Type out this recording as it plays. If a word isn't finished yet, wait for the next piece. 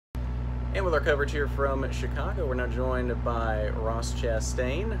And with our coverage here from Chicago, we're now joined by Ross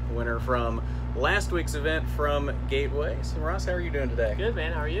Chastain, winner from last week's event from Gateway. So Ross, how are you doing today? Good,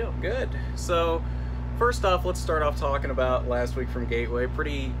 man. How are you? Good. So first off, let's start off talking about last week from Gateway.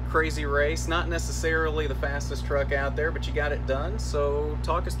 Pretty crazy race. Not necessarily the fastest truck out there, but you got it done. So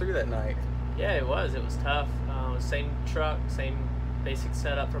talk us through that night. Yeah, it was. It was tough. Same truck, same basic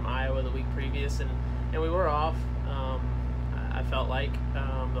setup from Iowa the week previous, and we were off. I felt like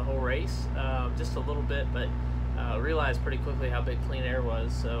the whole race, just a little bit, but realized pretty quickly how big clean air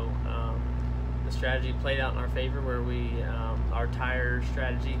was. So the strategy played out in our favor, where our tire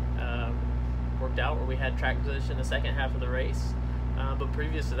strategy worked out, where we had track position the second half of the race. But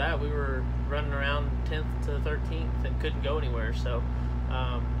previous to that, we were running around 10th to 13th and couldn't go anywhere. So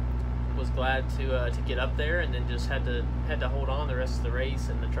was glad to get up there, and then just had to hold on the rest of the race.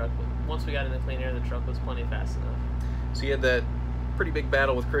 And the truck, once we got in the clean air, the truck was plenty fast enough. So you had that pretty big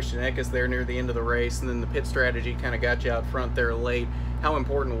battle with Christian Eckes there near the end of the race, and then the pit strategy kind of got you out front there late. How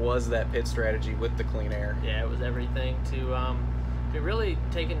important was that pit strategy with the clean air? Yeah, it was everything. Really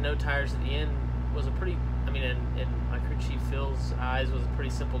taking no tires at the end was a pretty, in my crew chief Phil's eyes, was a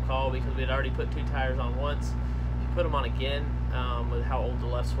pretty simple call, because we had already put 2 tires on once. If you put them on again, with how old the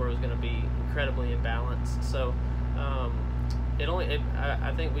lefts were, it was going to be incredibly imbalanced. So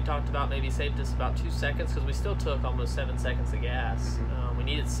I think we talked about maybe saved us about 2 seconds, because we still took almost 7 seconds of gas. We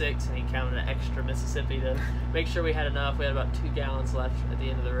needed 6, and he counted an extra Mississippi to make sure we had enough. We had about 2 gallons left at the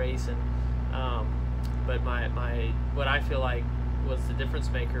end of the race, and but what I feel like was the difference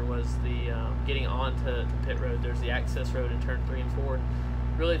maker was the getting onto the pit road. There's the access road in turn 3 and 4. And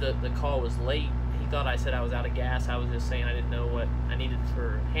really, the call was late. He thought I said I was out of gas. I was just saying I didn't know what I needed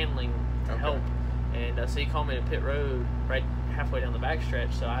for handling to help. And so he called me to pit road right halfway down the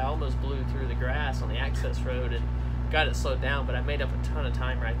backstretch, so I almost blew through the grass on the access road and got it slowed down, but I made up a ton of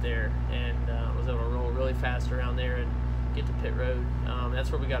time right there, and was able to roll really fast around there and get to pit road.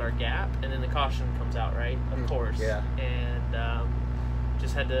 That's where we got our gap, and then the caution comes out, right? Of course. Yeah. And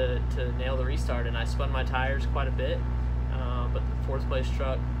just had to nail the restart, and I spun my tires quite a bit, but the 4th place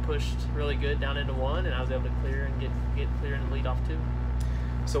truck pushed really good down into 1, and I was able to clear and get clear and lead off 2.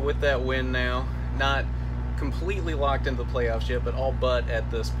 So with that win now, not completely locked into the playoffs yet, but all but at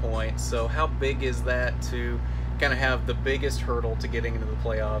this point. So how big is that to kind of have the biggest hurdle to getting into the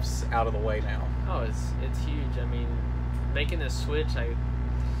playoffs out of the way now? Oh, it's huge. Making this switch, I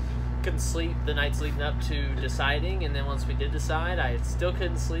couldn't sleep the nights leading up to deciding, and then once we did decide, I still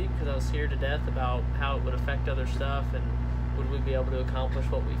couldn't sleep, because I was scared to death about how it would affect other stuff, and would we be able to accomplish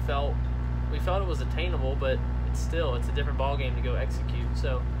what we felt. We felt it was attainable, but it's a different ballgame to go execute.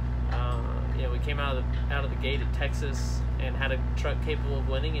 So we came out of the gate at Texas and had a truck capable of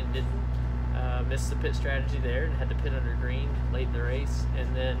winning, and didn't miss the pit strategy there, and had to pit under green late in the race,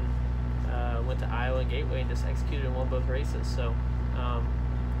 and then went to Iowa and Gateway and just executed and won both races. So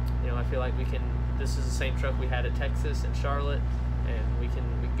I feel like this is the same truck we had at Texas and Charlotte, and we can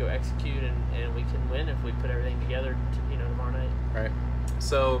go execute, and we can win if we put everything together tomorrow night. Right.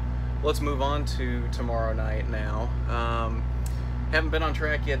 So let's move on to tomorrow night now. Haven't been on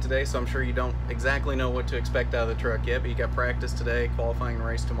track yet today, so I'm sure you don't exactly know what to expect out of the truck yet, but you got practice today, qualifying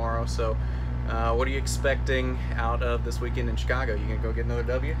race tomorrow. So what are you expecting out of this weekend in Chicago? You gonna go get another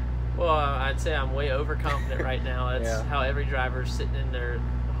W? Well, I'd say I'm way overconfident right now. That's Yeah. how every driver's sitting in their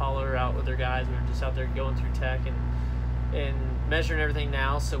hauler out with their guys. We're just out there going through tech and measuring everything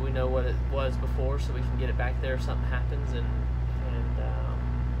now, so we know what it was before, so we can get it back there if something happens.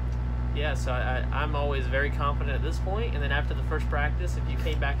 So I'm always very confident at this point. And then after the first practice, if you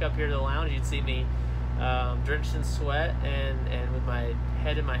came back up here to the lounge, you'd see me drenched in sweat and with my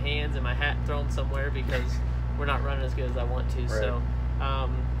head in my hands and my hat thrown somewhere, because we're not running as good as I want to. Right. So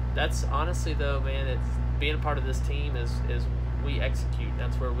that's honestly, though, man, it's being a part of this team is we execute.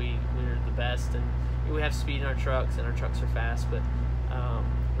 That's where we're the best, and we have speed in our trucks, and our trucks are fast. But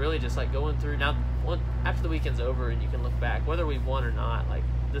really, just like going through now, after the weekend's over, and you can look back, whether we've won or not, like,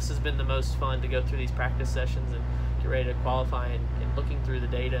 this has been the most fun to go through these practice sessions and get ready to qualify, and looking through the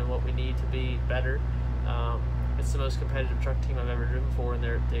data and what we need to be better. It's the most competitive truck team I've ever driven for, and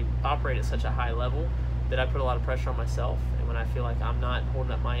they operate at such a high level that I put a lot of pressure on myself. And when I feel like I'm not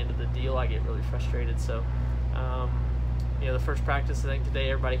holding up my end of the deal, I get really frustrated. So, the first practice, I think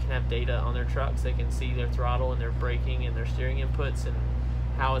today, everybody can have data on their trucks. They can see their throttle and their braking and their steering inputs, and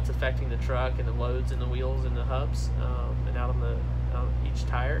how it's affecting the truck and the loads and the wheels and the hubs, and out on each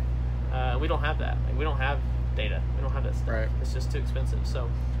tire. We don't have that. We don't have data. We don't have that stuff. Right. It's just too expensive. So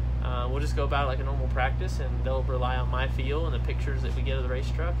we'll just go about it like a normal practice, and they'll rely on my feel and the pictures that we get of the race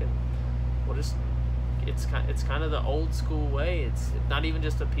truck, and we'll just it's kind of the old school way. It's not even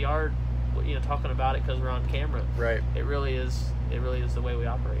just a PR talking about it because we're on camera. Right. It really is the way we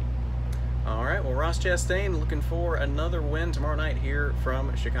operate. All right. Well, Ross Chastain looking for another win tomorrow night here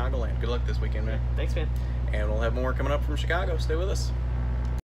from Chicagoland. Good luck this weekend, man. Thanks, man. And we'll have more coming up from Chicago. Stay with us.